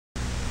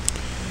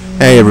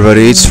Hey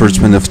everybody, it's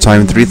Swordsman of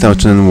Time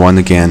 3001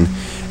 again,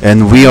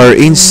 and we are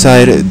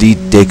inside the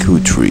Deku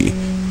tree.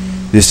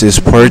 This is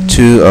part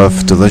 2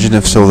 of the Legend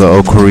of Zelda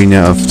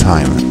Ocarina of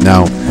Time.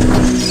 Now,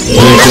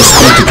 we're just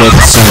going to get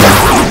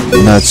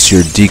some nuts,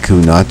 your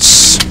deku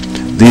nuts.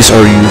 These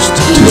are used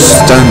to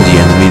stun the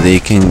enemy. They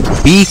can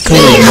be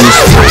kind of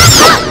useful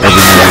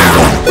every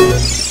now and then.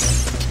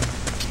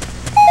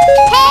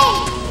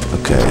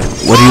 Okay,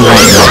 what do you want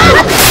now?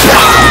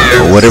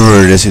 Well,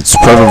 whatever it is, it's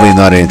probably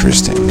not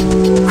interesting.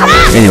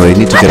 Anyway,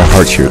 need to get a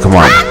heart here, come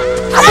on.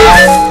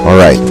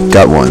 Alright,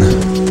 got one.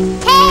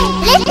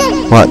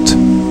 What?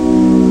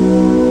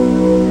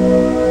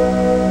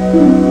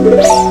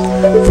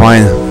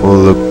 Fine, we'll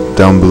look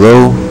down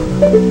below.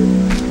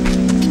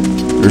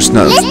 There's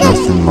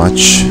nothing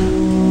much.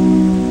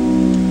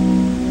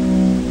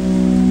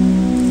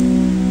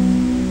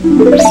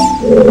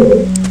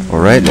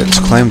 Alright, let's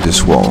climb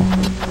this wall.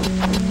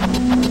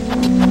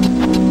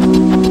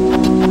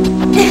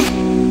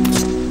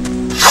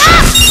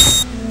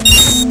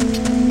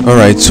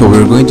 Alright, so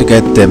we're going to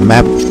get the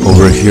map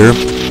over here.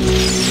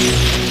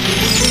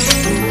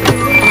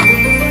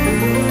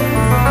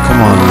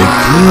 Come on, Link,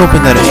 can you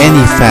open that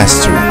any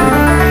faster?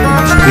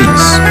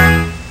 Please.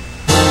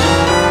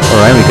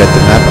 Alright, we got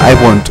the map. I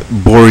won't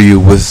bore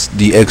you with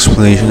the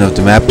explanation of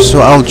the map,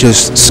 so I'll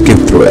just skip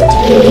through it.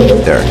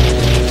 There.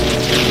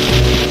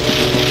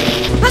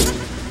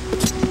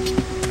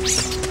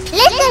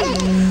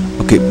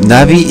 Okay,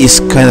 Navi is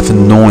kind of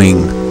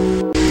annoying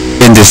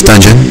in this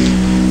dungeon,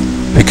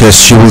 because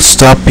she will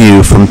stop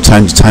you from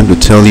time to time to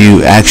tell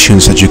you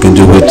actions that you can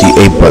do with the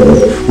A button,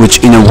 which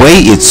in a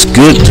way it's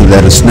good to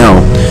let us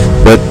know,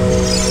 but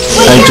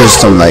I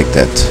just don't like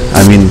that.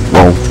 I mean,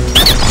 well,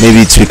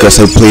 maybe it's because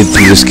I played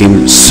through this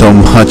game so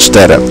much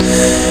that I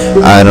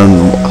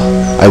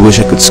wish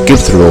I could skip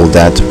through all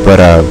that, but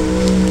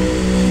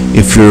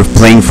if you're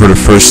playing for the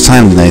first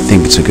time, then I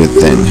think it's a good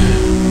thing.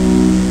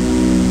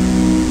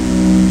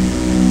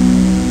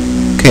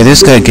 Okay,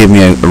 this guy gave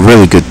me a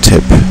really good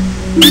tip.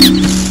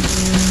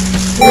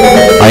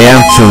 I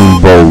am feeling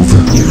bold.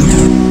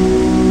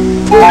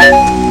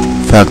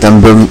 In fact,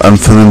 I'm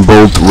feeling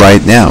bold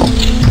right now.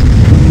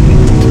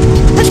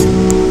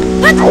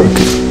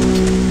 Okay.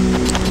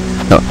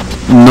 Now,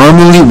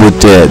 normally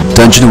with the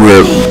dungeon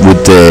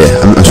with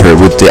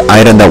the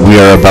item that we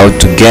are about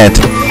to get,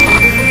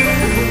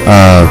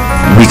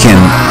 we can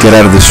get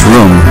out of this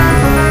room.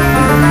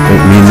 I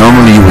mean,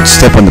 normally you would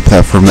step on the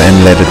platform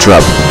and let it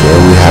drop. Okay,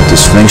 we have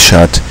this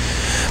slingshot.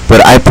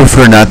 But I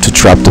prefer not to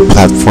drop the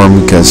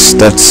platform because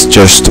that's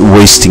just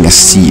wasting a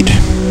seed.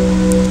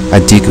 A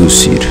deku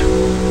seed.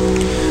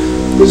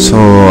 So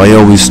I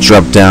always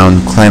drop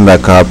down, climb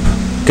back up,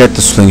 get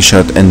the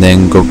slingshot, and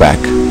then go back.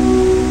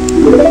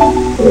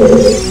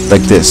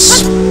 Like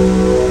this.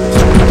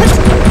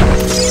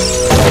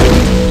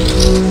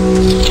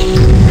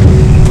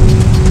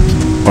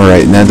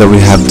 Alright, now that we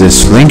have this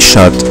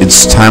slingshot,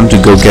 it's time to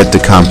go get the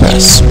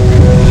compass.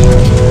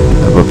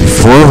 But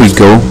before we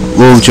go,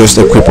 we'll just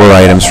equip our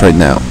items right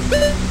now.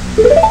 Okay.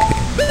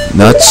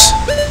 Nuts,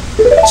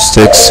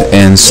 sticks,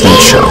 and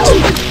slingshot.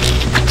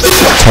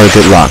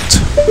 Target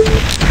locked.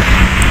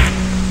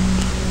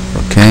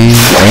 Okay,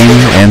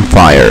 aim and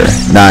fire.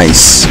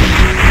 Nice.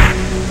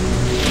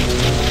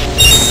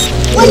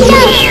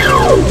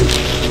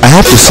 I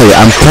have to say,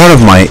 I'm proud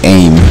of my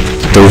aim,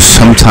 though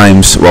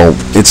sometimes, well,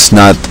 it's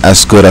not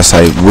as good as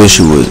I wish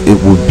it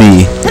would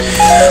be.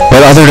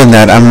 But other than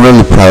that, I'm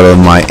really proud of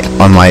my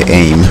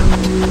aim.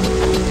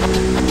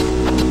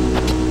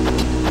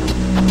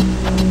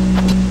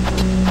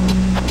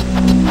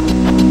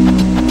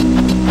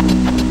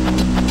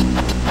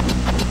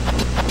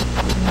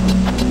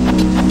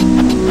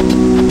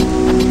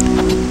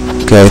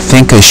 Okay, I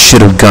think I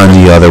should have gone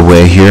the other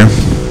way here.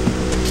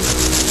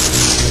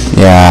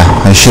 Yeah,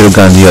 I should have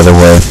gone the other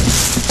way.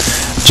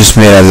 Just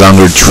made a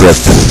longer trip.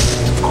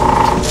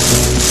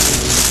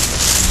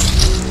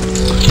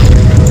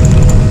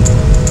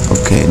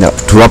 Okay, now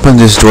to open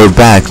this door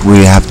back,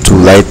 we have to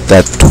light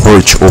that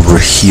torch over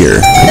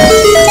here.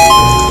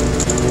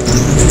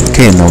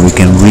 Okay, now we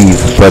can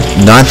leave, but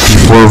not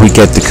before we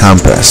get the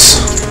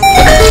compass.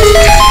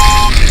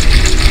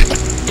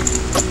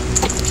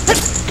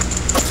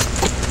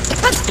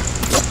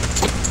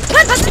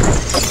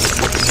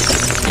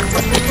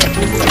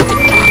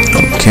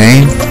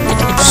 Okay,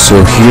 so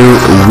here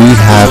we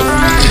have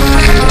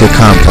the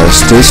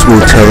compass. This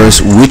will tell us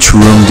which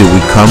room did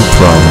we come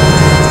from,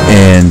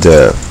 and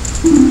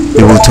it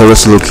will tell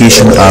us the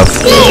location of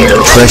the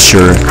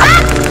treasures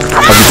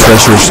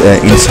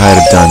inside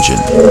a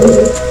dungeon.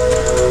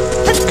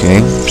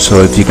 Okay, so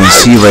if you can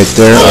see right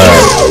there,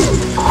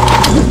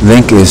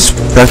 Link is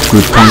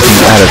practically pointing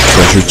at a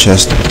treasure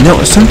chest. You know,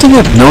 something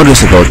I've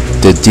noticed about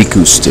the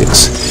deku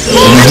sticks. When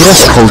you hit a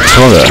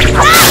Skulltula,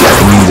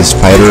 I mean the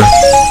spider,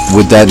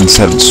 with that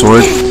instead of the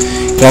sword,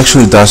 it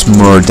actually does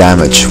more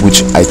damage,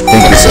 which I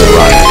think is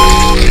ironic.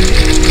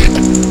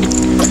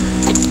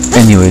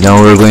 Anyway, now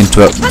we're going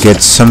to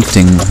get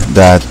something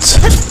that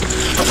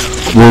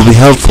will be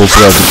helpful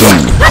throughout the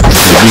game.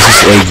 This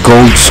is a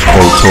gold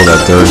skull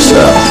toilet. There's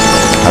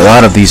a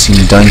lot of these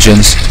in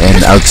dungeons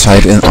and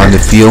outside and on the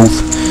field.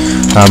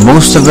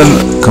 Most of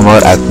them come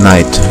out at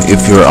night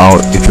if you're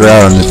out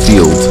on the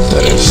field,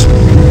 that is.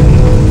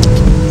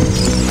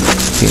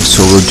 Okay,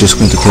 so we're just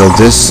going to kill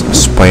this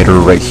spider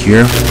right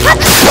here.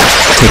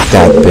 Take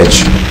that,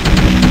 bitch.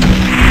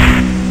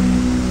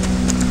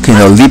 Okay,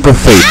 now leap of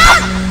faith.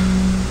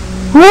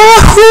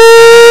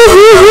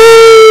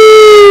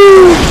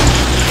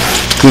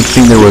 Good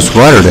thing there was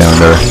water down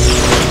there.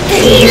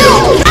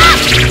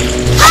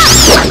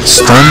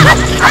 Stun.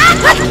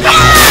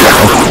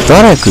 I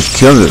thought I could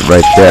kill it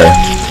right there.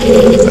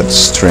 That's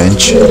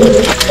strange.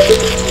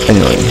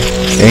 Anyway,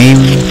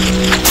 aim,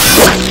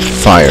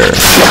 fire.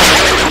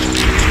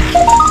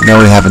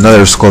 Now we have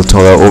another skull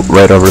toilet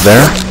right over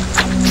there.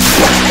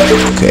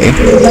 Okay,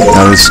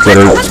 now let's get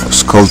our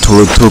skull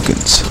toilet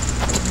tokens.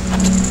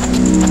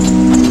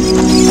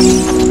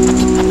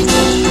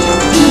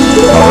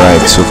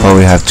 Alright, so far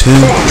we have 2.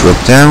 Drop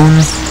down.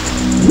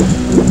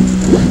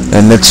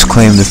 And let's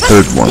claim the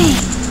third one.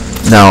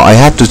 Now, I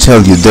have to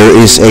tell you, there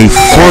is a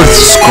 4th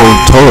skull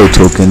toilet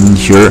token in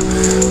here,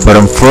 but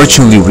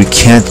unfortunately we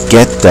can't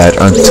get that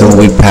until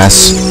we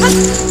pass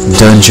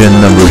dungeon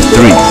number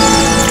 3.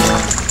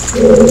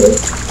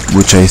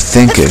 Which I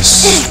think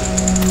is...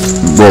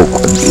 well,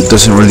 it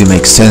doesn't really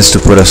make sense to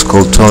put a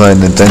skull toilet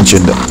in a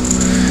dungeon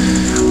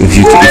if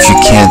you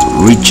can't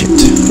reach it.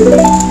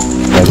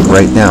 Like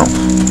right now.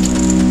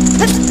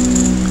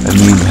 I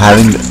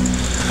mean,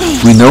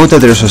 we know that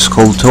there's a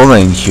skull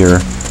toilet in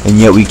here, and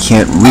yet we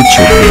can't reach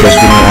it because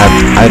we don't have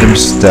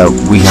items that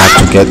we have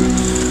to get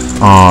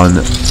on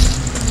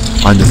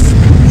the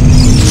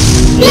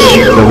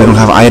that we don't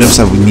have items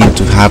that we need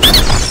to have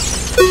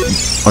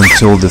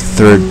until the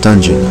 3rd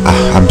dungeon.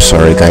 I'm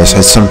sorry guys,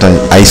 I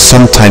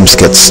sometimes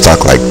get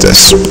stuck like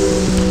this.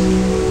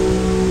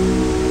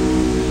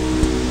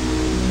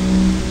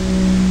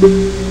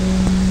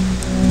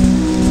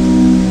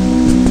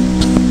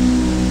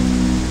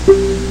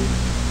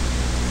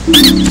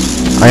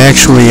 I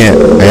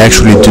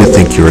actually do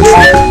think you're a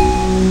traitor.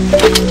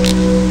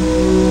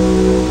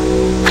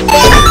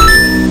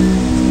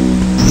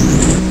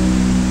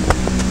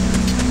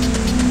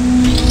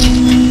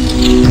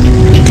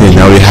 Okay,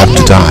 now we have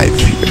to dive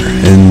here,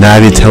 and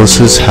Navi tells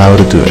us how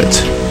to do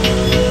it.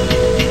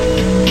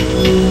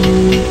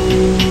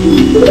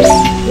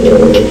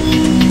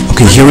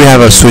 Okay, here we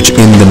have a switch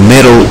in the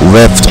middle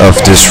left of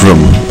this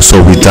room,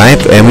 so we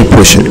dive and we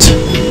push it.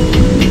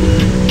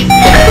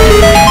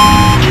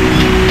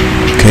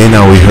 Okay,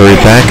 now we hurry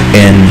back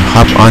and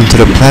hop onto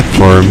the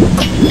platform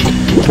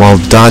while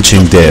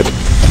dodging the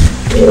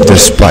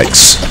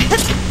spikes.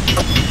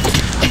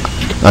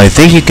 I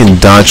think you can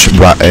dodge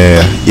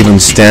even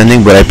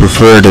standing, but I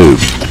prefer to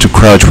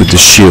crouch with the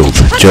shield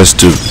just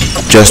to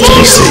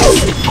be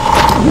safe.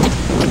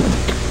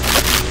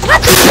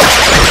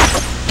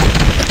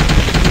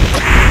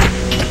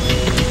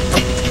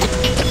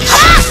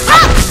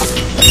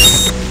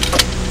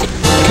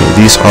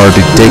 These are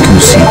the deku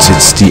seeds.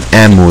 It's the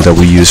ammo that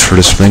we use for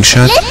the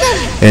slingshot.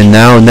 And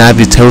now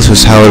Navi tells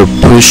us how to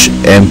push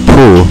and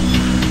pull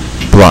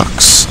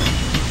blocks.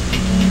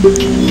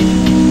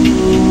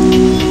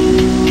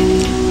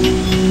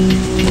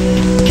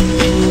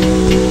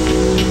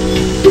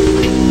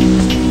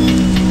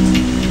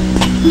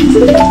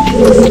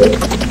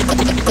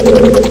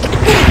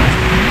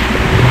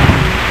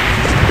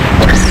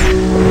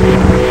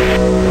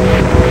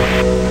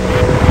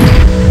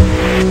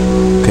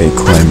 Okay,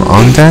 climb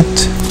on that.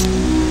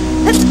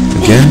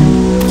 Again.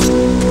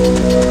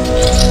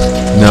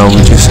 Now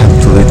we just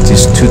have to light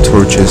these 2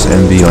 torches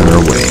and be on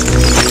our way.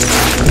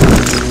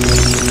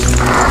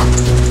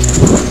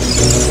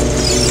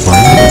 1,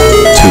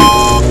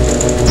 2.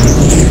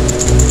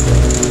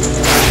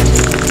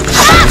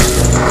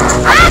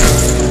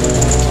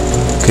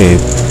 Okay,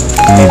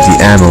 we need the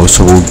ammo,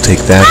 so we'll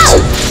take that.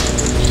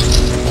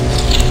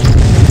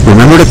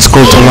 Remember that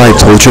skull toilet I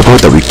told you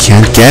about that we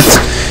can't get?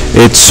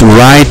 It's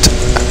right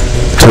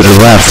to the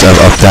left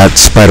of that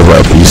spider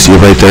web. You see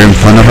it right there in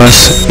front of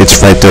us?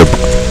 It's right there,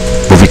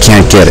 but we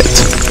can't get it.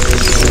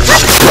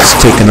 Let's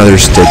take another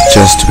stick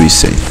just to be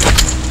safe.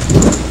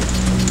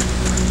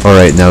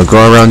 Alright, now go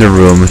around the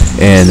room,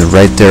 and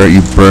right there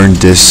you burn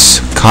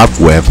this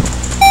cobweb,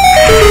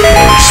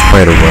 or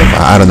spider web.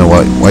 I don't know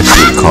what you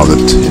would call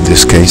it in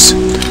this case.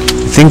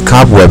 I think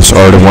cobwebs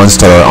are the ones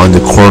that are on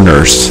the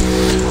corners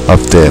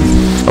of the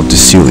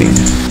ceiling.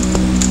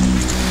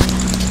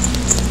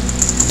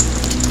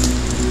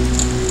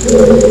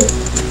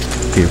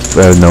 Okay,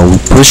 now we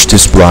push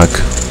this block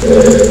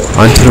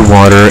onto the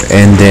water,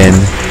 and then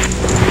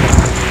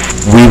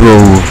we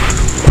will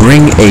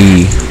bring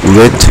a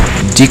lit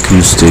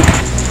deku stick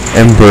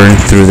and burn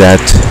through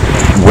that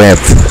web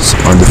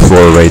on the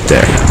floor right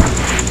there.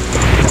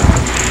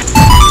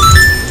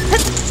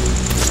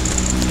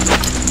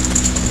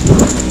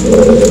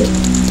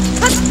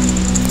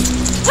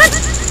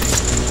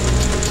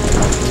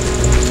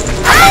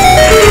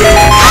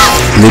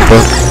 Leap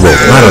of, well,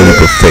 not a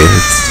leap of faith,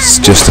 it's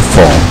just a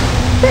fall.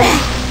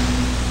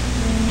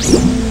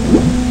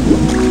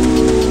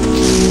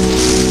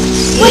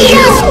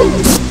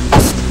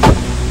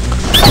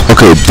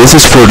 Okay, this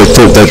is for the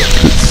that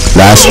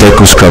last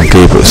Deku Scrub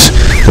gave us.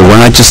 The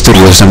one I just did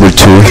was number 2,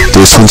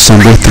 this one's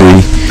number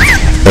 3,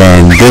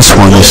 and this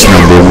one is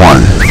number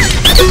 1.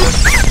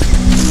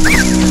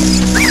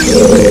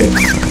 Okay,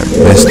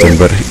 I missed him,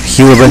 but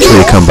he'll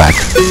eventually come back.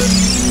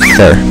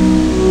 There.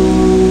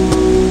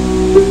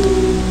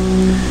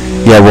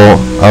 Yeah, well,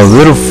 a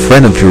little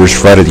friend of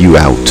yours ratted you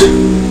out.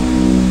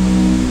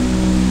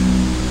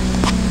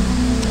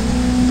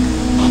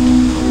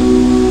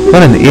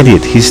 What an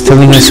idiot, he's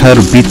telling us how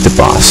to beat the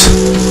boss.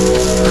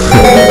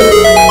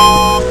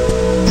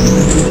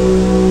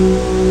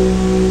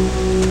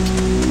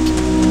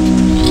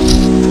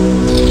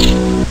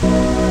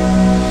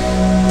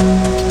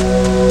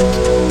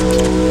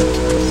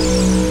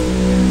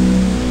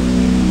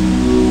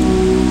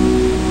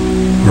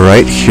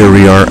 Right, here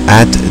we are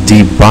at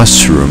the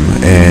boss room,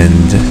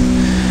 and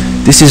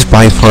this is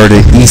by far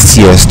the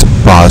easiest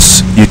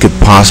boss you could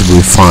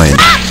possibly find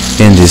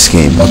in this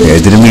game. Okay, I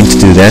didn't mean to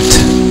do that.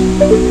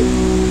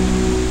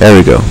 There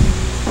we go.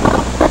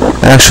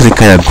 That actually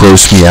kind of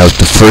grossed me out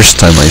the first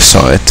time I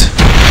saw it.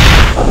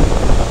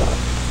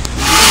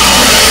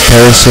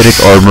 Parasitic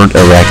Armored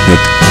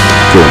Arachnid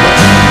Goma.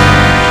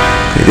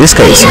 Okay, this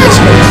guy is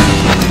easy.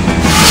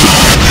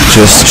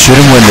 Just shoot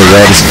him when his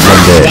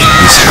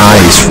eye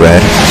is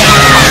red,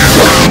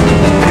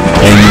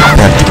 and you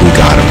practically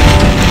got him.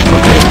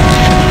 Okay.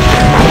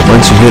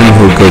 Once you hit him,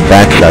 he'll go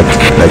back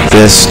like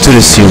this to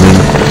the ceiling,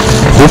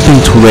 hoping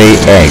to lay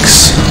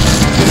eggs.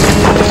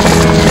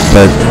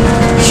 But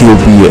he'll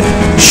be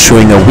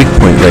showing a weak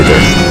point right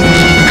there.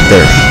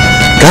 There.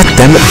 God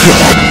damn it!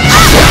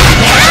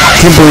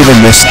 Can't believe I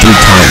missed 3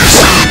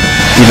 times.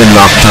 Even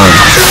locked on.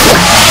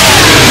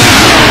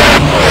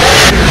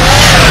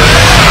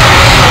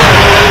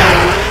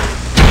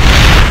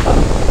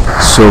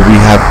 So we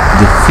have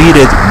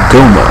defeated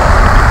Goma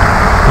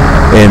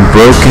and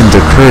broken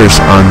the curse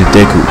on the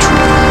Deku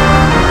tree.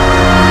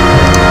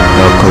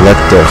 Now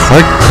collect the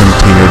heart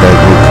container that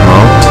will come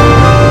out.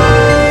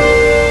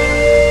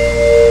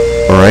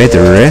 Alright,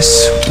 there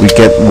is. We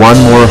get 1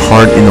 more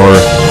heart in our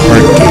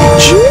heart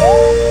gauge.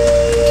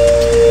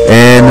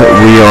 And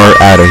we are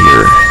out of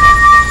here.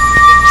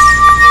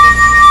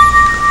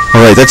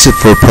 Alright, that's it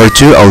for part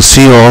 2. I'll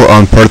see you all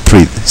on part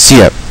 3. See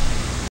ya.